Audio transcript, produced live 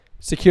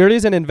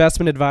Securities and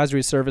investment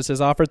advisory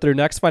services offered through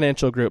Next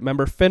Financial Group,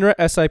 member FINRA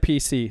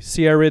SIPC.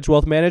 Sierra Ridge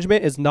Wealth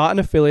Management is not an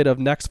affiliate of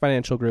Next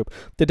Financial Group.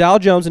 The Dow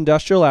Jones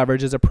Industrial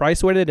Average is a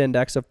price-weighted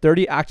index of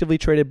 30 actively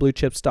traded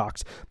blue-chip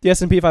stocks. The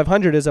S&P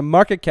 500 is a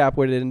market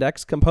cap-weighted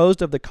index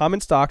composed of the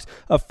common stocks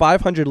of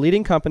 500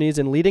 leading companies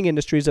and leading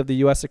industries of the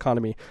U.S.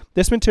 economy.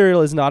 This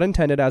material is not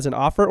intended as an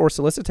offer or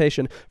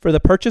solicitation for the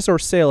purchase or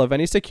sale of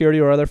any security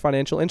or other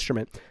financial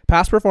instrument.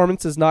 Past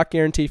performance does not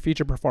guarantee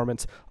future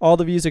performance. All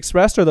the views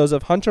expressed are those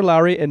of Hunter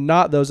Lowry and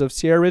not those of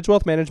Sierra Ridge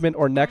Wealth Management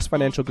or Next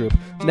Financial Group.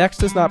 Next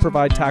does not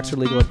provide tax or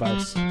legal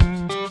advice.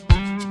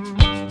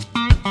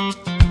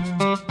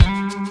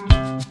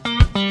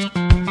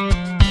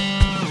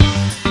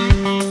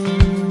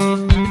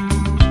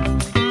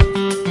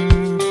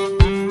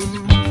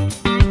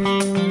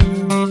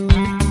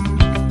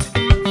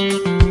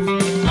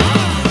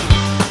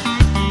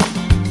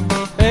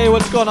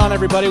 What's going on,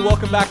 everybody?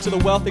 Welcome back to the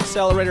Wealth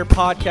Accelerator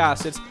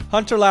podcast. It's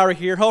Hunter Lowry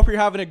here. Hope you're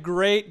having a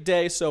great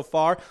day so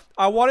far.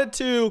 I wanted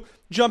to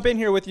jump in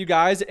here with you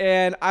guys,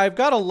 and I've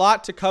got a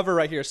lot to cover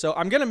right here. So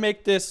I'm going to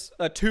make this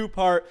a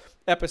two-part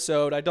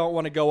episode. I don't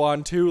want to go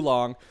on too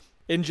long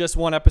in just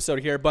one episode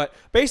here, but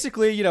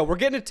basically, we're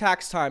getting to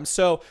tax time.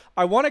 So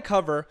I want to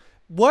cover,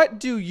 what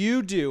do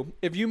you do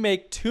if you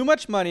make too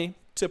much money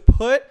to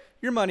put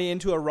your money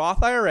into a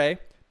Roth IRA,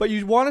 but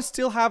you want to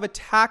still have a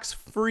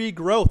tax-free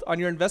growth on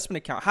your investment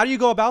account? How do you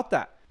go about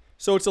that?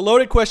 So it's a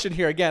loaded question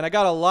here. Again, I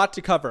got a lot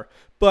to cover.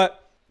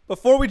 But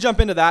before we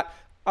jump into that,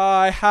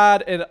 I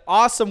had an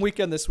awesome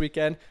weekend this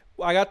weekend.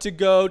 I got to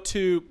go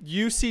to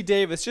UC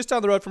Davis, just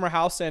down the road from our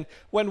house, and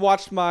went and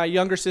watched my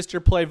younger sister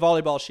play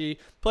volleyball. She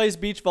plays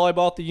beach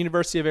volleyball at the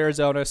University of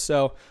Arizona.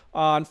 So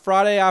on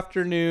Friday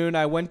afternoon,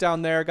 I went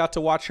down there, got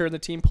to watch her and the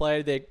team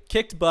play. They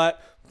kicked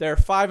butt. They're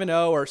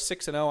 5-0 or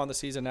 6-0 on the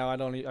season now. I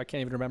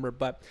can't even remember,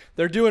 but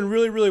they're doing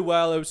really, really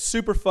well. It was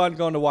super fun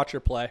going to watch her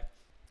play.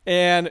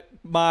 And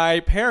my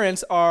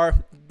parents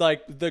are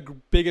like the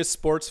biggest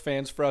sports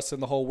fans for us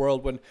in the whole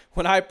world.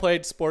 When I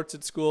played sports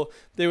at school,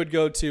 they would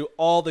go to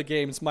all the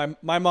games. My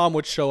mom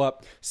would show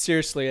up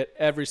seriously at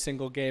every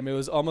single game. It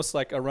was almost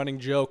like a running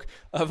joke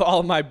of all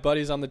of my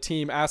buddies on the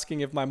team asking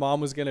if my mom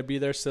was going to be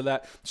there so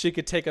that she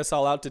could take us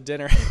all out to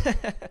dinner.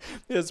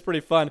 It was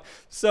pretty fun.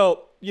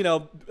 So,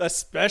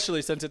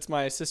 especially since it's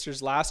my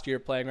sister's last year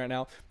playing right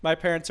now, my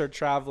parents are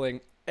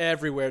traveling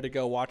everywhere to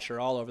go watch her,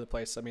 all over the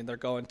place. I mean, they're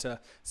going to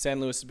San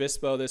Luis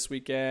Obispo this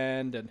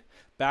weekend and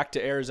back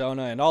to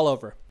Arizona and all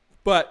over.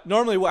 But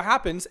normally what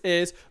happens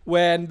is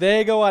when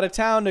they go out of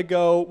town to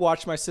go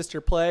watch my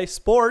sister play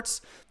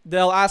sports,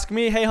 they'll ask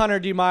me, hey, Hunter,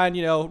 do you mind,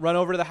 run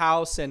over to the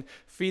house and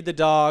feed the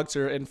dogs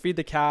and feed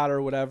the cat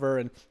or whatever,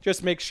 and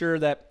just make sure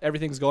that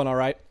everything's going all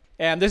right.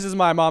 And this is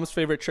my mom's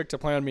favorite trick to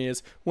play on me,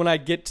 is when I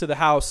get to the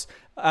house,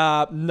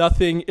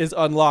 nothing is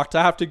unlocked.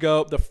 I have to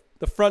go,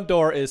 the front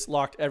door is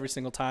locked every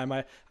single time.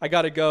 I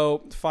got to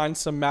go find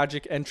some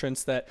magic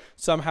entrance that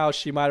somehow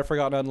she might have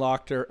forgotten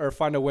unlocked, or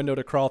find a window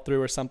to crawl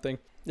through or something.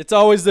 It's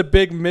always the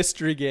big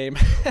mystery game.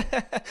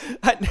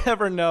 I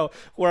never know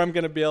where I'm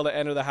going to be able to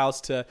enter the house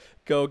to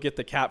go get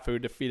the cat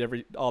food to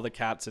feed all the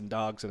cats and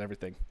dogs and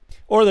everything.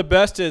 Or the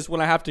best is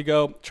when I have to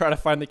go try to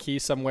find the key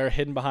somewhere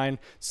hidden behind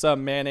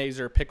some mayonnaise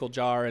or pickle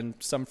jar in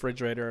some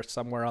refrigerator or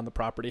somewhere on the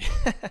property.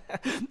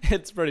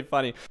 It's pretty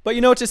funny. But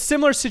it's a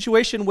similar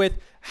situation with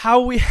how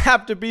we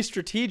have to be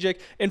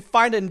strategic and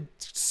find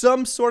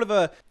some sort of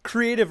a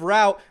creative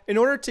route in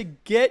order to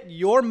get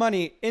your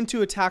money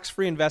into a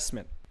tax-free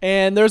investment.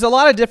 And there's a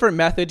lot of different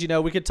methods.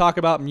 We could talk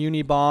about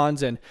muni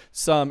bonds and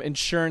some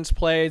insurance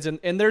plays, and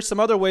there's some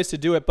other ways to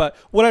do it. But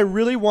what I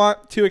really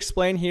want to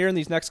explain here in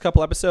these next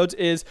couple episodes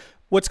is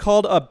what's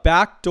called a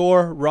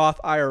backdoor Roth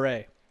IRA.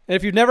 And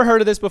if you've never heard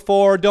of this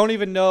before, don't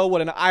even know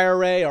what an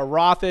IRA or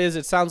Roth is,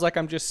 it sounds like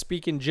I'm just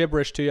speaking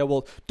gibberish to you.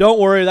 Well, don't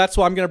worry. That's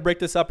why I'm going to break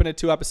this up into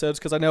 2 episodes,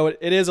 because I know it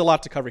is a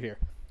lot to cover here.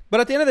 But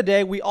at the end of the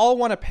day, we all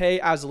want to pay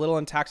as little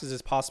in taxes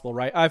as possible,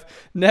 right? I've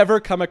never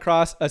come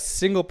across a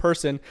single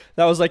person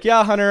that was like,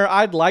 yeah, Hunter,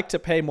 I'd like to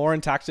pay more in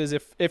taxes.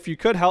 If you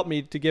could help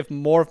me to give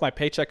more of my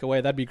paycheck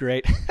away, that'd be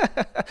great.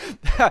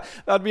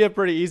 That'd be a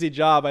pretty easy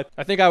job.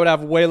 I think I would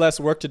have way less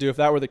work to do if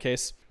that were the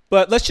case.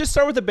 But let's just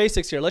start with the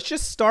basics here. Let's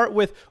just start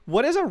with,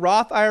 what is a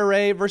Roth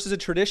IRA versus a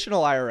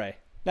traditional IRA?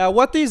 Now,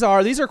 what these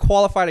are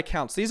qualified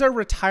accounts. These are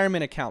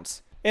retirement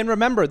accounts. And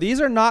remember, these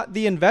are not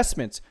the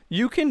investments.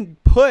 You can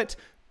put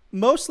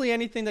mostly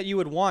anything that you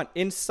would want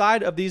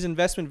inside of these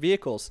investment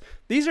vehicles.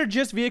 These are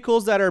just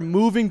vehicles that are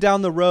moving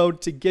down the road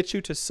to get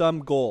you to some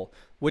goal,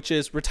 which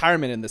is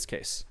retirement in this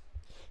case.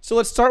 So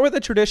let's start with a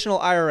traditional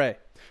IRA.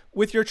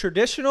 With your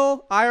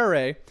traditional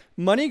IRA,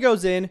 money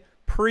goes in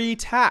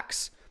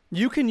pre-tax.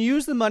 You can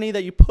use the money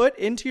that you put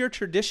into your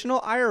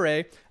traditional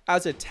IRA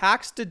as a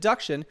tax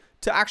deduction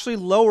to actually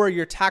lower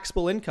your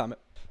taxable income.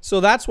 So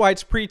that's why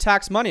it's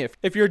pre-tax money.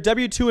 If you're a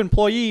W-2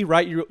 employee,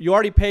 right, you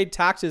already paid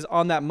taxes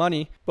on that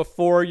money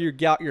before you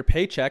got your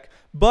paycheck.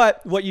 But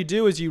what you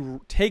do is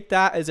you take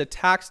that as a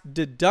tax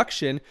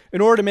deduction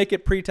in order to make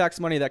it pre-tax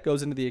money that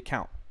goes into the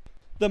account.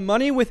 The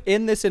money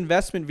within this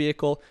investment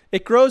vehicle,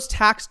 it grows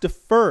tax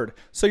deferred.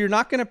 So you're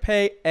not going to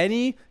pay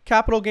any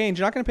capital gains.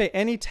 You're not going to pay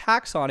any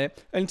tax on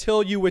it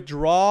until you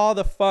withdraw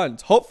the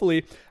funds.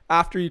 Hopefully,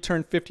 after you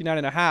turn 59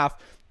 and a half.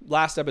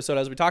 Last episode,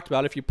 as we talked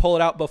about, if you pull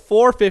it out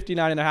before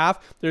 59 and a half,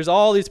 there's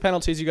all these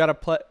penalties you got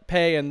to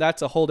pay, and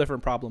that's a whole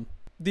different problem.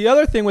 The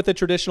other thing with the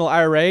traditional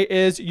IRA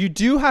is you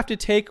do have to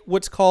take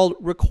what's called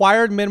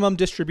required minimum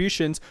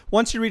distributions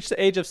once you reach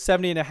the age of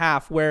 70 and a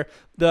half, where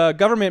the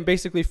government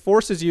basically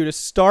forces you to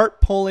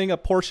start pulling a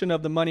portion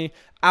of the money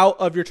out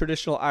of your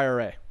traditional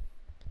IRA.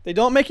 They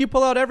don't make you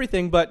pull out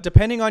everything, but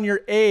depending on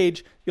your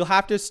age, you'll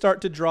have to start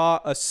to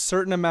draw a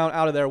certain amount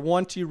out of there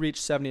once you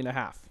reach 70 and a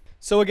half.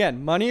 So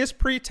again, money is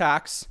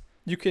pre-tax.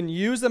 You can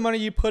use the money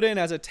you put in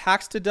as a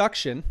tax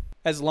deduction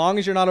as long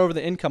as you're not over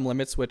the income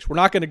limits, which we're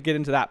not going to get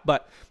into that.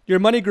 But your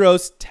money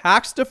grows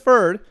tax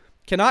deferred,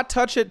 cannot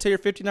touch it till you're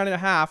 59 and a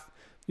half.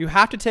 You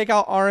have to take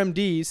out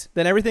RMDs,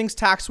 then everything's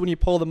taxed when you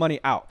pull the money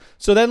out.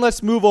 So then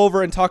let's move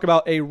over and talk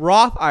about a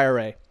Roth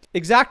IRA.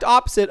 Exact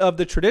opposite of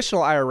the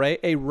traditional IRA,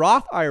 a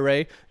Roth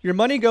IRA, your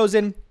money goes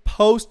in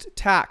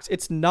post-tax.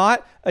 It's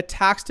not a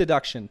tax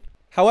deduction.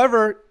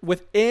 However,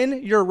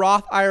 within your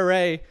Roth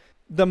IRA,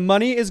 the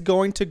money is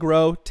going to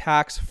grow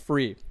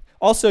tax-free.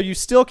 Also, you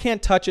still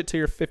can't touch it till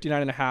you're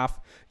 59 and a half.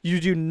 You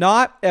do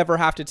not ever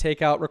have to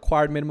take out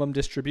required minimum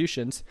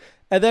distributions.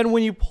 And then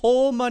when you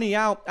pull money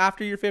out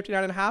after you're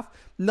 59 and a half,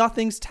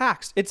 nothing's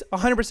taxed. It's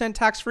 100%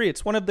 tax-free.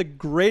 It's one of the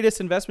greatest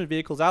investment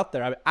vehicles out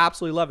there. I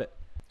absolutely love it.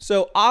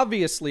 So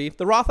obviously,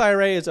 the Roth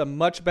IRA is a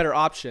much better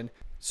option.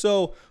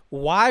 So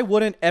why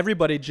wouldn't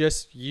everybody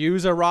just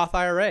use a Roth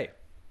IRA?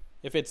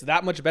 If it's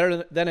that much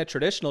better than a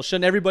traditional,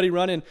 shouldn't everybody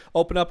run and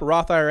open up a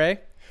Roth IRA?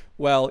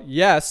 Well,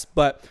 yes,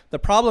 but the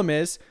problem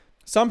is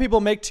some people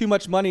make too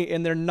much money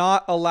and they're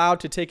not allowed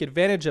to take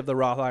advantage of the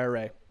Roth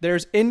IRA.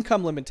 There's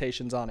income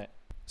limitations on it.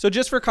 So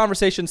just for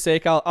conversation's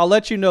sake, I'll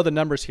let you know the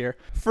numbers here.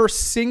 For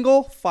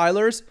single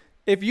filers,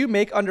 if you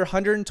make under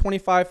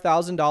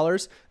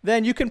 $125,000,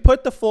 then you can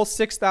put the full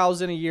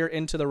 $6,000 a year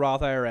into the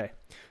Roth IRA.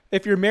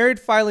 If you're married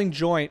filing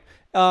joint,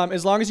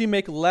 as long as you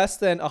make less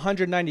than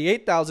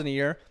 $198,000 a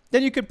year,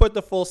 then you could put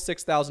the full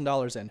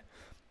 $6,000 in.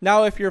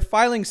 Now, if you're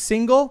filing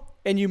single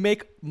and you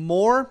make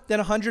more than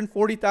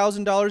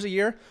 $140,000 a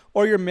year,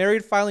 or you're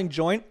married filing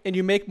joint and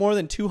you make more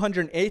than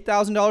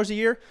 $208,000 a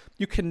year,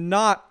 you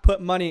cannot put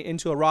money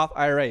into a Roth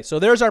IRA. So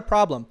there's our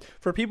problem.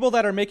 For people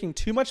that are making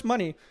too much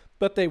money,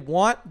 but they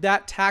want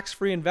that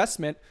tax-free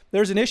investment,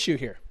 there's an issue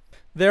here.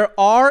 There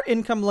are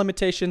income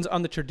limitations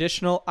on the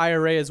traditional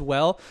IRA as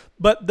well,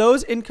 but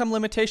those income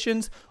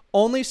limitations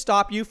only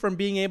stop you from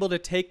being able to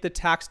take the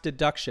tax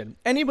deduction.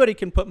 Anybody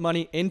can put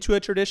money into a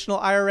traditional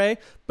IRA,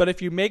 but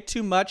if you make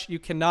too much, you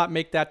cannot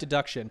make that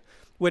deduction,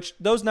 which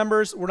those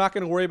numbers, we're not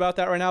going to worry about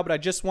that right now, but I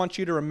just want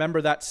you to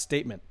remember that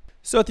statement.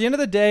 So at the end of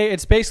the day,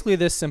 it's basically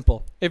this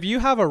simple. If you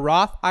have a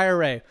Roth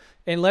IRA,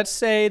 and let's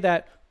say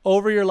that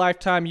over your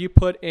lifetime, you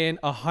put in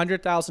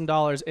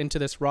 $100,000 into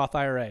this Roth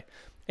IRA,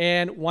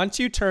 and once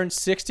you turn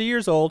 60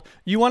 years old,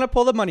 you want to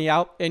pull the money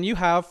out and you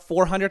have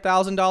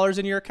 $400,000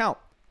 in your account.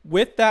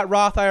 With that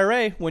Roth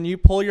IRA, when you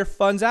pull your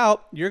funds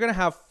out, you're going to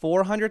have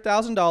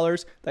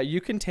 $400,000 that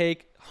you can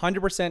take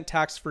 100%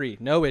 tax-free,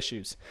 no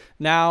issues.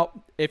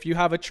 Now, if you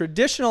have a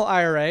traditional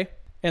IRA,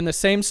 and the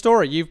same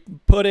story, you've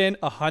put in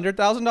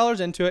 $100,000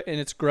 into it and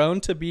it's grown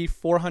to be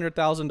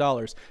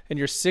 $400,000, and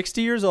you're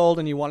 60 years old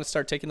and you want to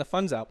start taking the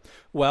funds out.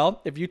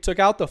 Well, if you took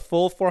out the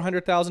full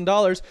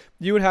 $400,000,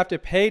 you would have to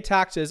pay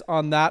taxes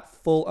on that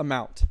full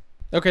amount.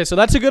 Okay, so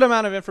that's a good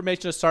amount of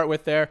information to start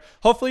with there.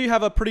 Hopefully you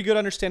have a pretty good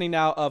understanding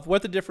now of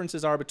what the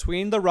differences are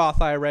between the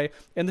Roth IRA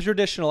and the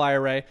traditional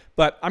IRA,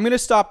 but I'm going to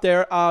stop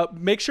there.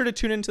 Make sure to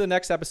tune into the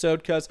next episode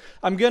because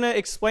I'm going to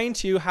explain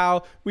to you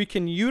how we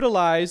can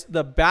utilize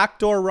the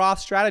backdoor Roth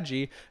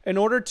strategy in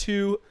order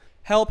to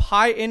help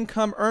high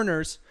income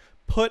earners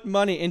put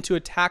money into a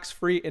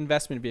tax-free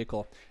investment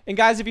vehicle. And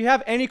guys, if you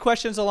have any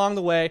questions along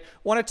the way,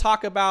 want to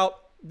talk about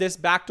this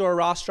backdoor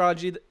Roth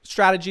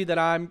strategy that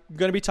I'm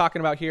going to be talking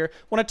about here,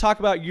 want to talk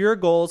about your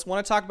goals,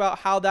 want to talk about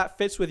how that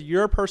fits with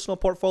your personal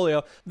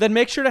portfolio, then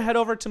make sure to head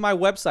over to my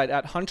website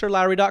at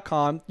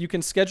hunterlowry.com. You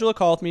can schedule a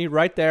call with me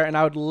right there, and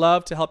I would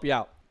love to help you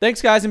out.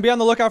 Thanks, guys, and be on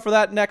the lookout for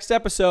that next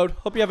episode.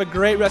 Hope you have a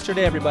great rest of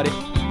your day, everybody.